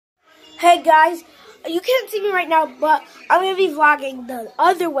Hey guys, you can't see me right now, but I'm going to be vlogging the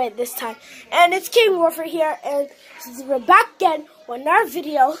other way this time. And it's King Warfare here, and we're back again with another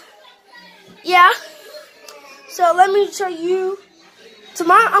video. Yeah, so let me show you.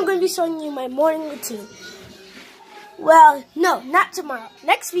 Tomorrow I'm going to be showing you my morning routine. Well, no, not tomorrow.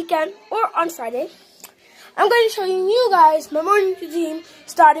 Next weekend or on Friday, I'm going to show you guys my morning routine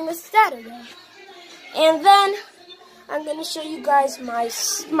starting with Saturday. And then I'm going to show you guys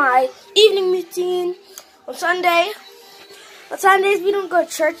my evening routine on Sunday. On Sundays, we don't go to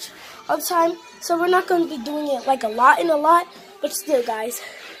church all the time, so we're not going to be doing it like a lot, but still, guys.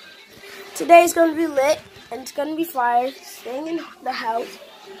 Today's going to be lit, and it's going to be fire, staying in the house.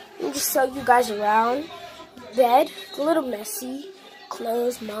 Let me just show you guys around. Bed, it's a little messy.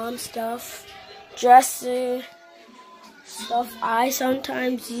 Clothes, mom stuff, dresser, stuff I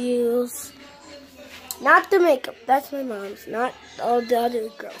sometimes use. Not the makeup, that's my mom's, not all the other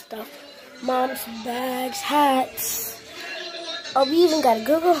girl stuff. Mom's bags, hats. Oh, we even got a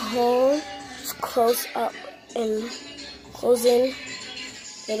Coooool. Just close up and close in.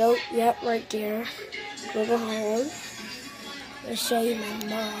 Yep, right there. Coooool. I'll show you my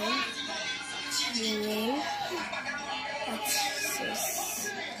mom.